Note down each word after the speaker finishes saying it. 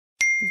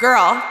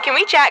Girl, can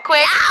we chat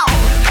quick? Ow!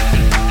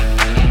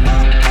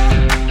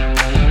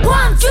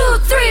 1, 2,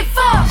 3,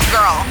 4.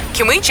 Girl,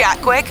 can we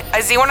chat quick?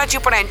 A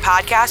Z102.9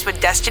 podcast with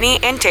Destiny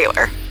and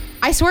Taylor.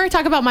 I swear I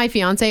talk about my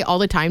fiance all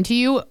the time to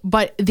you,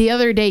 but the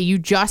other day you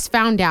just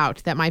found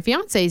out that my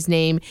fiance's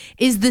name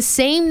is the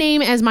same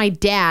name as my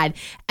dad,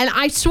 and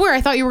I swear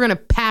I thought you were going to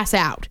pass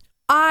out.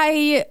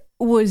 I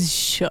was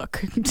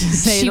shook, to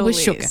say She the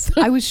was least.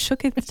 I was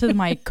shook to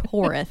my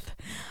coreth.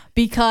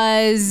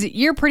 Because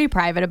you're pretty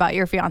private about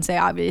your fiance,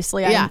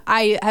 obviously. Yeah.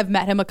 I have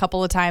met him a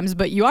couple of times,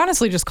 but you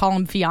honestly just call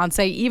him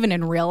fiance, even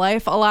in real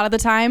life, a lot of the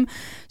time.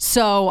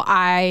 So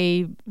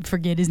I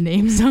forget his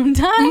name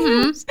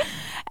sometimes.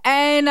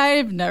 And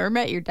I've never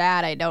met your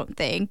dad, I don't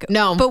think.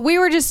 No. But we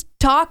were just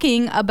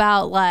talking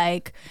about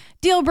like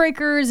deal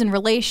breakers and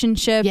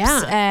relationships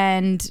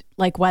and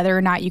like whether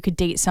or not you could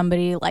date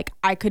somebody. Like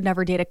I could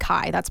never date a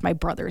Kai. That's my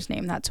brother's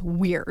name. That's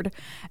weird.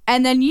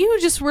 And then you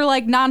just were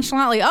like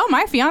nonchalantly, oh,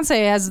 my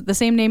fiance has the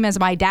same name as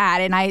my dad.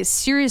 And I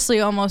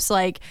seriously almost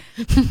like,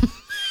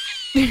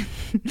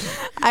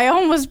 I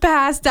almost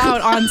passed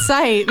out on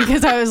site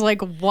because I was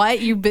like, what?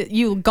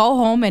 You go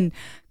home and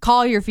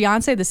call your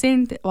fiance the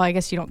same well, I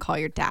guess you don't call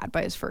your dad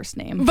by his first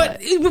name.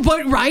 But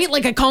right?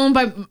 Like I call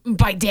him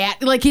by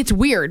dad. Like it's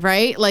weird,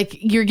 right? Like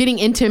you're getting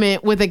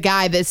intimate with a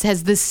guy that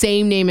has the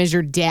same name as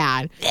your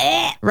dad.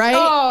 Right?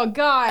 Oh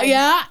God.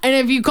 Yeah. And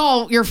if you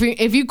get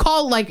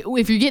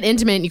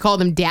intimate and you call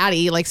them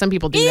daddy, like some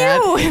people do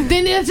that,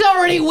 then it's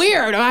already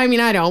weird. I mean,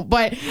 I don't,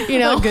 but you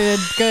know. Good.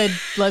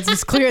 Let's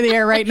just clear the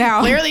air right now.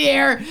 Clear the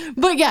air.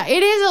 But yeah,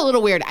 it is a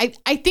little weird. I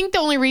think the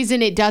only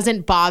reason it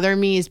doesn't bother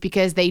me is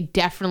because they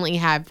definitely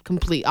have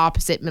complete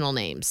opposite middle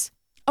names.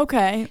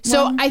 Okay.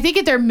 So well, I think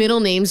if their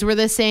middle names were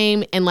the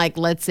same and like,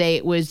 let's say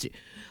it was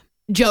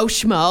Joe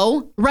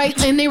Schmo, right?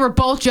 And they were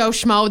both Joe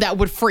Schmo, that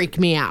would freak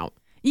me out.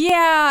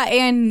 yeah,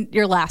 and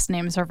your last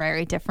names are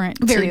very different.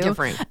 Very too.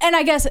 different. And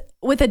I guess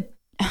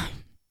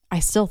I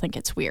still think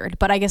it's weird,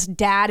 but I guess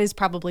dad is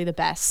probably the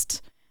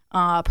best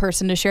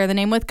person to share the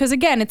name with. Because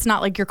again, it's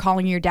not like you're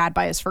calling your dad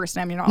by his first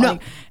name. You're not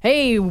like,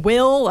 hey,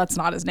 Will, that's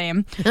not his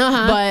name.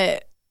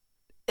 But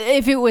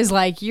if it was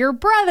like your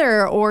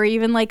brother or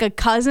even like a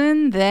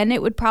cousin, then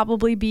it would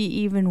probably be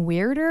even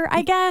weirder,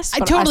 I guess. I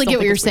totally get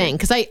what you're saying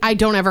because I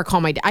don't ever call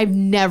my dad. I've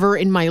never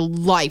in my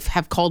life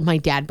have called my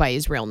dad by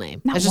his real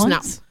name. Not That's just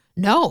once? not.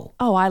 No.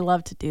 Oh, I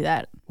love to do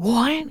that.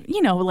 What?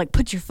 You know, like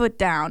put your foot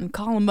down,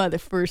 call him by the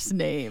first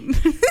name.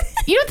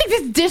 You don't think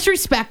that's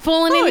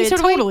disrespectful in any it sort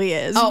of way? totally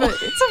is. Oh. But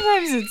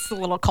sometimes it's a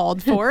little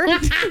called for.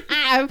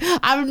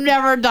 I've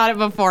never done it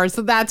before,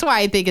 so that's why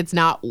I think it's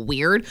not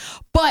weird.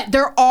 But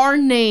there are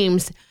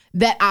names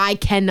that I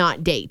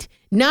cannot date.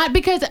 Not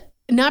because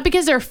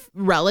they're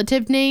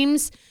relative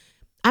names.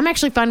 I'm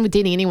actually fine with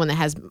dating anyone that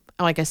has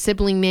like a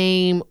sibling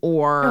name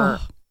or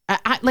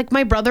like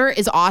my brother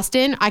is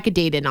Austin. I could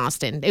date in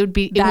Austin.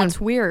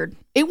 That's weird.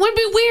 It would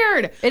be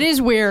weird. It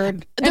is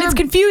weird. And it's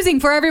confusing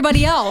for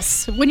everybody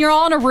else. When you're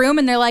all in a room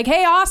and they're like,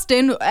 hey,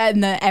 Austin,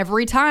 and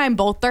every time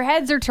both their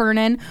heads are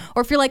turning.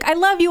 Or if you're like, I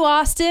love you,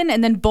 Austin,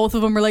 and then both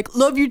of them are like,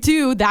 love you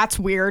too. That's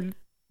weird.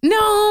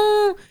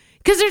 No,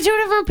 because they're two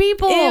different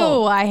people.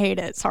 Ew, I hate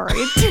it. Sorry.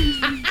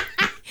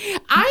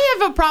 I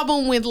have a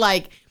problem with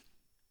like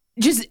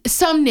just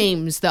some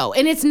names though.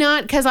 And it's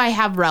not because I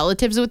have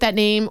relatives with that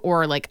name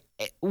or like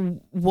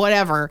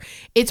whatever.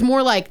 It's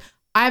more like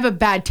I have a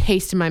bad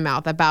taste in my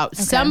mouth about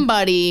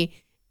somebody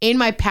in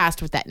my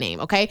past with that name.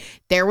 Okay.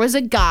 There was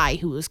a guy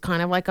who was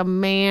kind of like a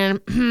man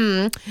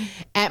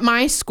at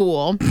my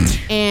school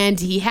and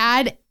he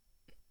had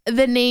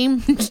the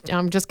name.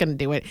 I'm just going to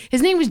do it.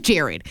 His name was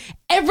Jared.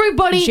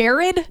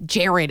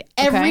 Jared.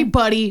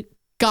 Everybody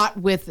got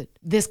with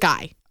this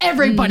guy.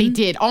 Everybody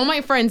did. All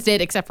my friends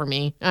did except for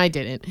me. I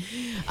didn't.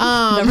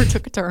 Never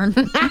took a turn.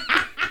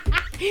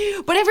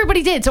 But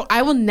everybody did. So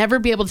I will never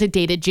be able to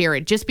date a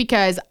Jared just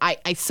because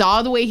I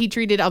saw the way he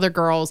treated other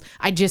girls.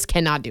 I just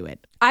cannot do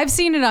it. I've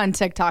seen it on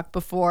TikTok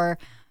before,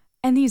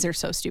 and these are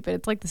so stupid.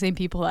 It's like the same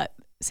people that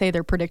say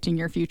they're predicting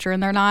your future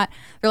and they're not.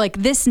 They're like,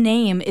 this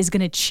name is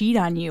going to cheat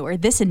on you, or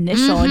this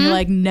initial, and you're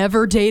like,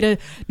 never date a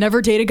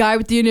guy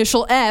with the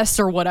initial S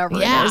or whatever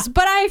it is.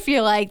 But I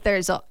feel like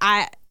there's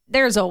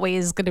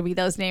always going to be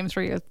those names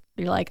where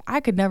you're like, I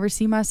could never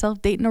see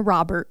myself dating a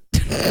Robert.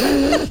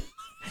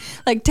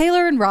 Like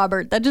Taylor and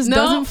Robert, that just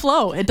doesn't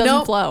flow. It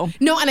doesn't flow.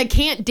 No, and I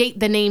can't date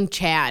the name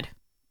Chad.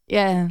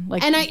 Yeah,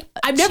 like, and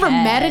I've never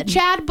met a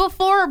Chad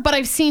before, but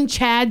I've seen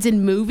Chads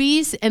in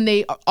movies, and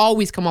they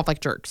always come off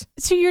like jerks.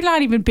 So you're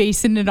not even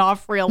basing it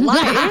off real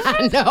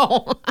life.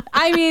 No.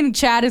 I mean,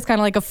 Chad is kind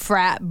of like a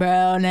frat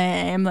bro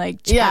name,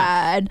 like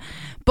Chad. Yeah.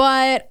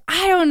 But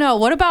I don't know.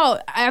 What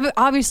about,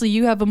 obviously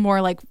you have a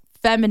more like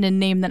feminine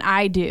name than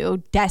I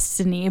do,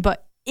 Destiny,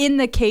 but in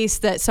the case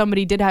that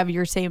somebody did have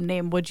your same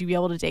name, would you be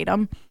able to date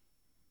them?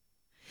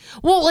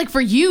 Well, like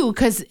for you,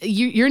 because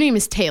your name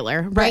is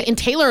Taylor, right? And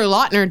Taylor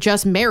Lautner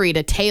just married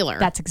a Taylor.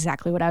 That's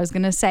exactly what I was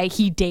going to say.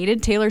 He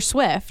dated Taylor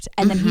Swift,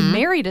 and then he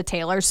married a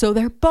Taylor, so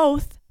they're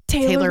both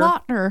Taylor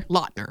Lautner.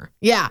 Lautner.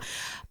 Yeah.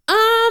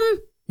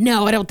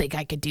 No, I don't think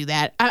I could do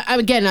that.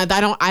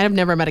 I've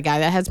never met a guy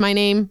that has my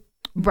name.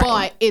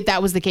 Right. But if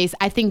that was the case,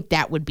 I think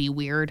that would be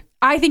weird.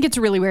 I think it's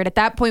really weird. At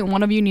that point,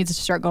 one of you needs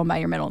to start going by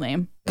your middle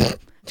name.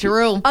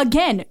 True.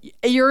 Again,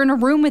 you're in a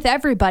room with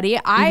everybody.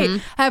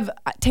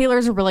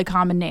 Taylor's a really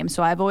common name.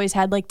 So I've always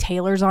had like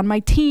Taylors on my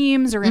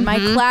teams or in my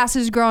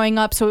classes growing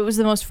up. So it was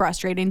the most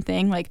frustrating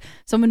thing. Like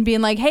someone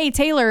being like, hey,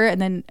 Taylor.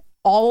 And then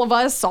all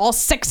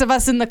 6 of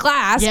us in the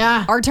class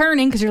are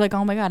turning because you're like,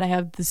 oh my God, I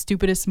have the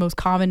stupidest, most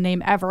common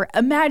name ever.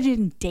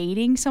 Imagine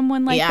dating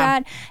someone like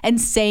that and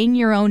saying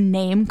your own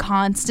name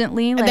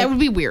constantly. Like, that would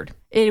be weird.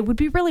 It would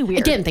be really weird.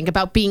 Again, think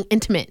about being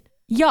intimate.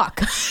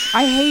 Yuck.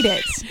 I hate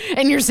it.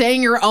 And you're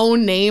saying your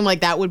own name,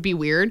 like that would be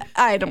weird.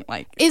 I don't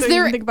like it. Is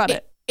there think about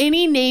it.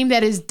 Any name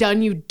that has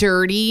done you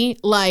dirty?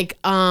 Like,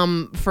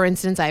 for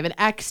instance, I have an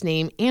ex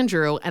named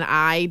Andrew, and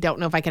I don't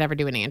know if I could ever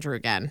do an Andrew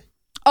again.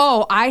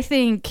 Oh, I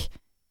think,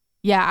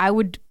 I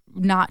would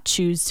not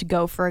choose to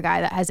go for a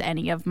guy that has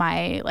any of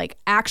my like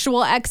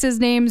actual ex's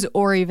names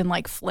or even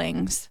like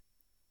flings,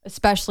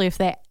 especially if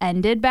they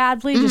ended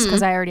badly, just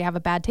because I already have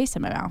a bad taste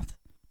in my mouth.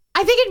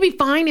 I think it'd be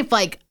fine if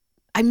like,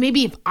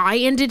 maybe if I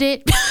ended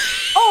it.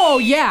 Oh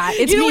yeah,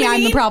 it's me.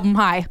 I'm the problem.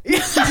 Hi.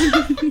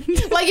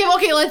 Like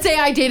let's say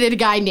I dated a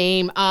guy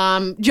named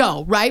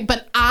Joe, right?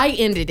 But I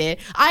ended it.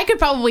 I could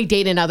probably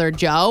date another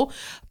Joe,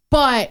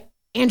 but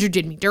Andrew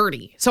did me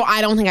dirty. So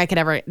I don't think I could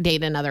ever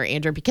date another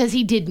Andrew because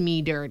he did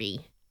me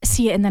dirty.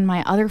 See, and then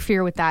my other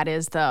fear with that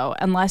is though,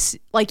 unless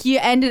like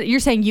you're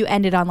saying you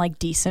ended on like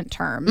decent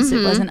terms.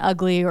 It wasn't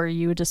ugly or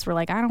you just were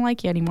like, I don't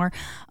like you anymore.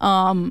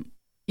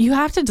 You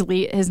have to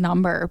delete his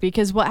number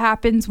because what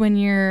happens when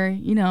you're,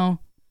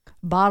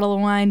 bottle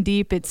of wine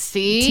deep, it's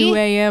 2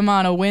 a.m.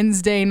 on a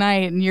Wednesday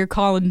night and you're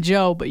calling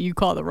Joe, but you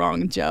call the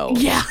wrong Joe.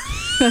 Yeah.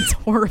 That's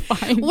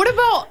horrifying. What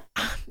about,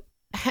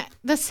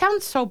 this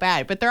sounds so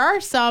bad, but there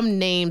are some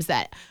names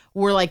that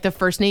were like the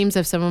first names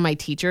of some of my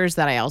teachers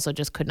that I also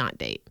just could not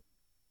date.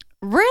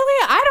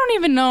 Really? I don't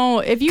even know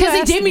if you because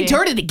they did me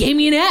dirty. They gave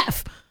me an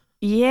F.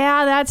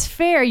 Yeah, that's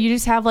fair. You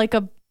just have like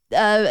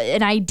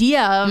an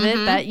idea of it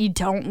that you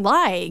don't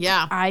like.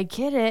 Yeah. I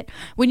get it.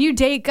 When you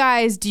date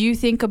guys, do you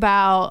think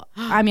about,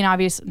 I mean,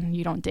 obviously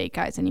you don't date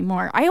guys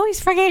anymore. I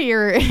always forget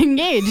you're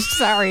engaged.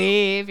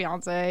 Sorry,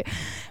 fiance.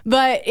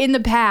 But in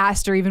the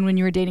past, or even when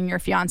you were dating your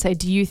fiance,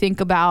 do you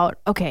think about,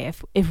 okay,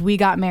 if we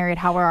got married,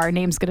 how are our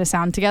names going to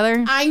sound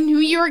together? I knew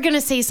you were going to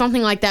say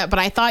something like that, but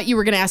I thought you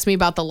were going to ask me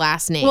about the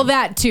last name. Well,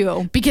 that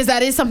too. Because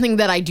that is something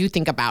that I do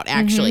think about,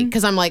 actually.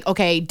 Because I'm like,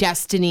 okay,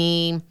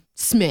 Destiny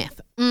Smith.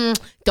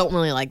 Don't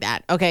really like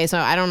that. Okay, so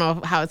I don't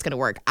know how it's going to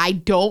work. I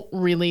don't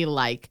really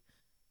like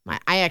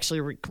I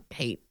actually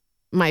hate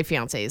my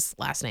fiance's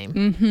last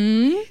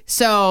name.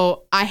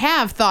 So I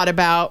have thought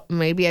about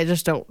maybe I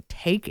just don't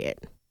take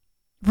it.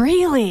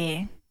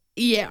 Really?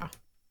 Yeah.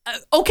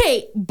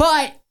 Okay,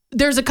 but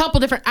there's a couple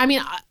different, I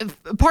mean,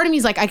 part of me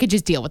is like, I could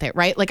just deal with it,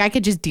 right? Like I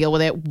could just deal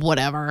with it,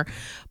 whatever.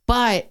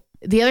 But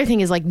the other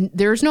thing is like,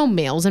 there's no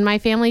males in my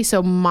family.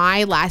 So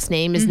my last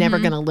name is never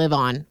going to live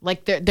on.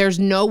 Like there's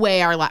no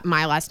way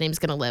my last name is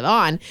going to live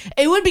on.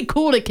 It would be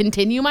cool to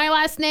continue my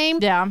last name.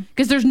 Yeah.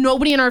 Because there's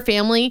nobody in our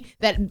family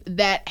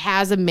that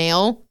has a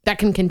male that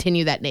can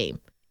continue that name.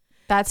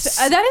 That is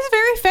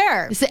very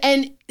fair.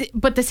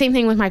 But the same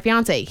thing with my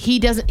fiance.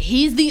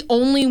 He's the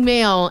only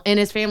male in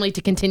his family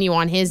to continue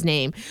on his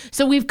name.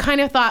 So we've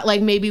kind of thought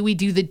like maybe we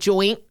do the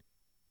joint,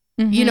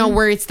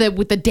 where it's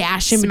with the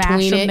dash in Smash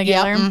between them it.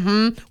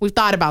 together. We've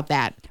thought about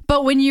that.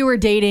 But when you were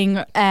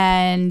dating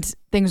and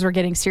things were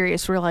getting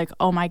serious, we were like,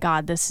 oh my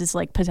God, this is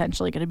like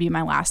potentially going to be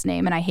my last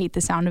name. And I hate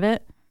the sound of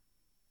it.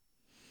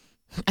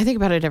 I think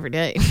about it every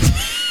day.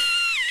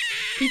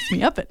 Keeps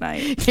me up at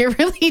night. It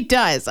really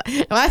does.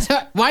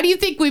 Why do you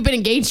think we've been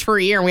engaged for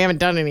a year and we haven't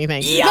done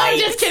anything? Yikes. No, I'm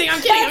just kidding.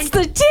 I'm kidding. That's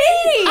the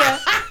tea.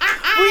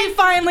 We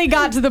finally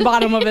got to the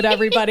bottom of it,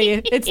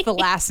 everybody. It's the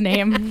last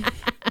name.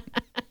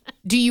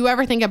 Do you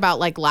ever think about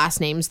like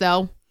last names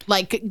though?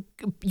 Like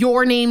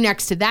your name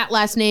next to that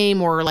last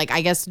name, or like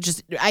I guess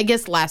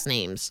last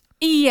names.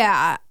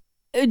 Yeah.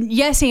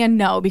 Yes and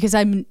no, because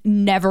I'm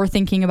never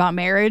thinking about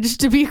marriage,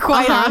 to be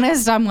quite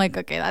honest. I'm like,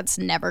 okay, that's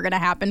never going to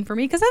happen for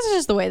me because that's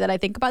just the way that I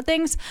think about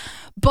things.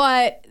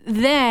 But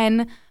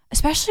then,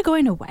 especially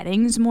going to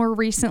weddings more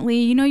recently,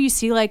 you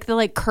see like the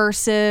like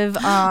cursive.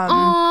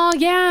 Oh,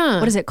 yeah.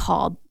 What is it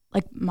called?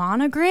 Like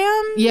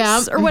monograms?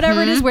 Yeah. Or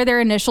whatever it is where their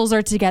initials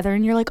are together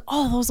and you're like,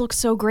 oh, those look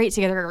so great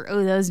together. Or,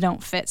 oh, those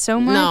don't fit so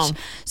much. No.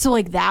 So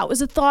like that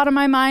was a thought in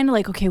my mind.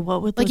 Like, okay,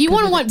 what would like look you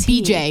good want with a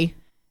T? BJ?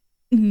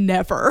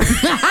 Never.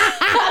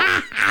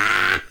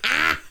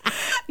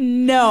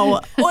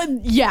 No.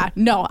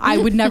 No, I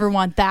would never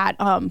want that.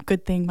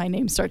 Good thing my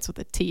name starts with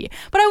a T.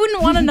 But I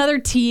wouldn't want another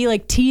T,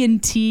 like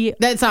TNT.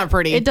 That's not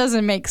pretty. It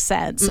doesn't make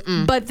sense.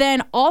 But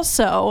then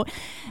also,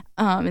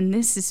 and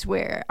this is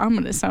where I'm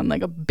going to sound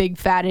like a big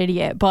fat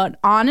idiot, but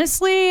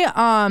honestly,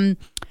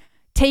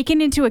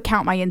 taken into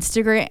account my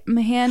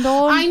Instagram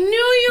handle. I knew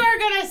you were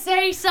going to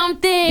say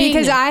something.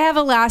 Because I have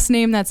a last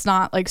name that's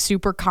not like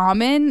super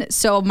common.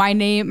 So my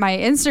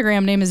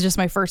Instagram name is just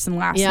my first and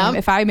last name.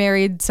 If I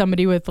married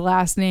somebody with the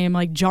last name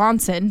like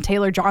Johnson,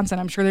 Taylor Johnson,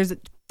 I'm sure there's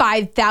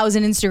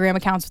 5,000 Instagram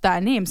accounts with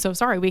that name. So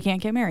sorry, we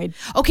can't get married.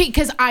 Okay,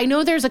 because I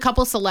know there's a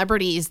couple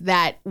celebrities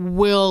that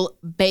will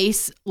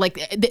base, like,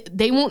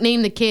 they won't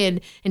name the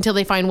kid until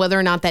they find whether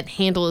or not that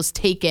handle is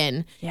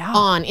taken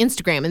on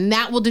Instagram. And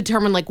that will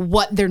determine, like,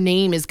 what their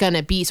name is going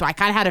to be. So I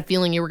kind of had a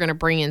feeling you were going to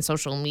bring in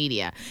social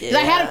media. Because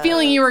I had a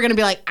feeling you were going to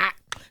be like,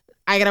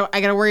 I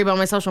gotta worry about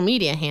my social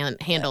media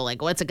handle.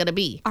 Like, what's it going to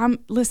be?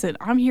 Listen,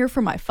 I'm here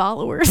for my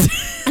followers.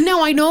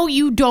 No, I know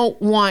you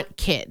don't want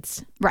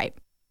kids. Right.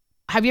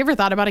 Have you ever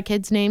thought about a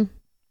kid's name?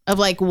 Of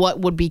like what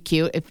would be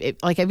cute? If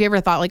like, have you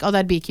ever thought like, oh,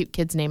 that'd be a cute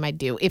kid's name I'd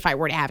do if I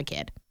were to have a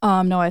kid?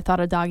 No, I thought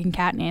of dog and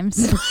cat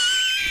names.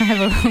 I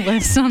have a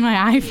list on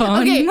my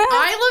iPhone. Okay,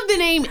 I love the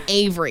name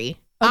Avery.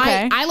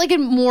 Okay. I like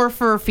it more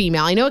for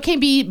female. I know it can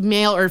be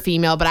male or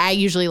female, but I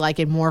usually like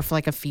it more for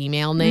like a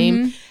female name.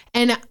 Mm-hmm.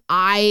 And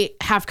I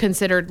have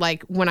considered,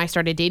 like, when I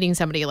started dating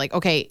somebody, like,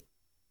 okay,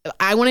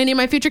 I want to name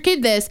my future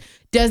kid this.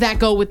 Does that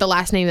go with the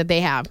last name that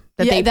they have?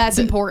 That's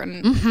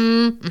important.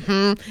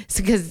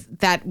 Because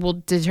that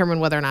will determine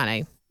whether or not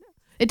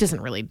it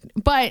doesn't really,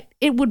 but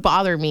it would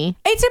bother me.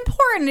 It's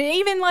important.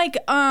 Even like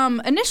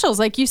initials,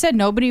 like you said,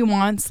 nobody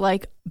wants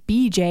like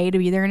BJ to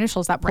be their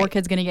initials. That poor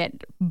kid's gonna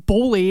get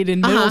bullied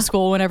in middle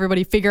school when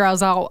everybody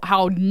figures out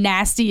how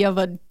nasty of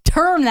a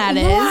term that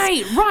is.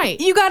 Right.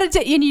 You gotta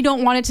and you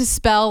don't want it to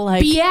spell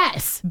like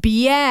BS.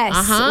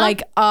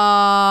 Like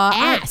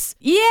ass.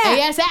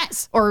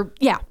 ASS. Or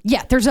yeah.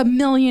 There's a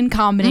million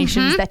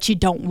combinations that you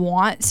don't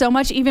want so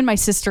much. Even my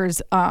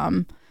sister's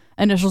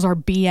initials are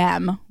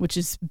BM, which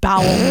is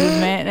bowel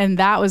movement, and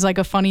that was like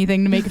a funny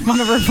thing to make fun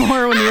of her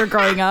for when we were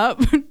growing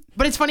up.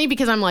 But it's funny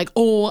because I'm like,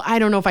 oh, I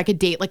don't know if I could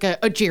date like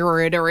a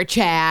Jared or a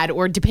Chad,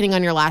 or depending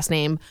on your last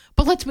name.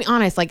 But let's be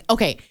honest, like,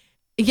 okay,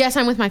 yes,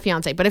 I'm with my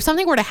fiance, but if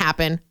something were to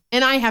happen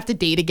and I have to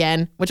date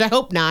again, which I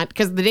hope not,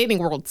 because the dating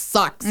world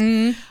sucks,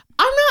 I'm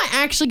not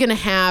actually going to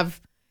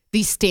have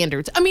these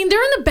standards. I mean,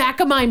 they're in the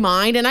back of my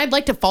mind and I'd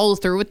like to follow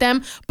through with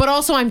them, but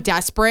also I'm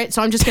desperate,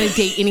 so I'm just going to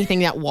date anything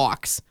that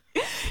walks.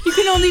 You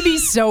can only be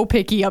so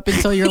picky up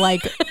until you're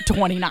like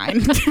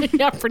 29.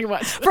 Yeah, pretty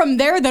much. From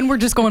there, then we're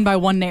just going by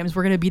one names.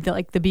 We're going to be the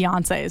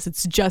Beyoncés.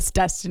 It's just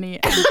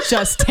Destiny and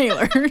just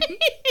Taylor.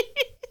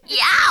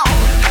 Yow!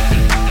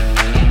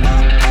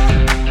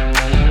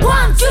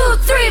 1, 2,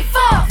 3,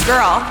 4.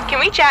 Girl,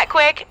 can we chat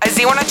quick? A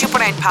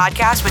Z102.9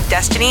 podcast with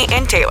Destiny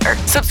and Taylor.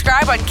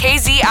 Subscribe on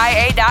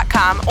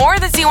KZIA.com or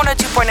the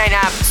Z102.9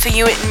 app so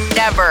you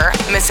never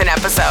miss an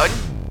episode.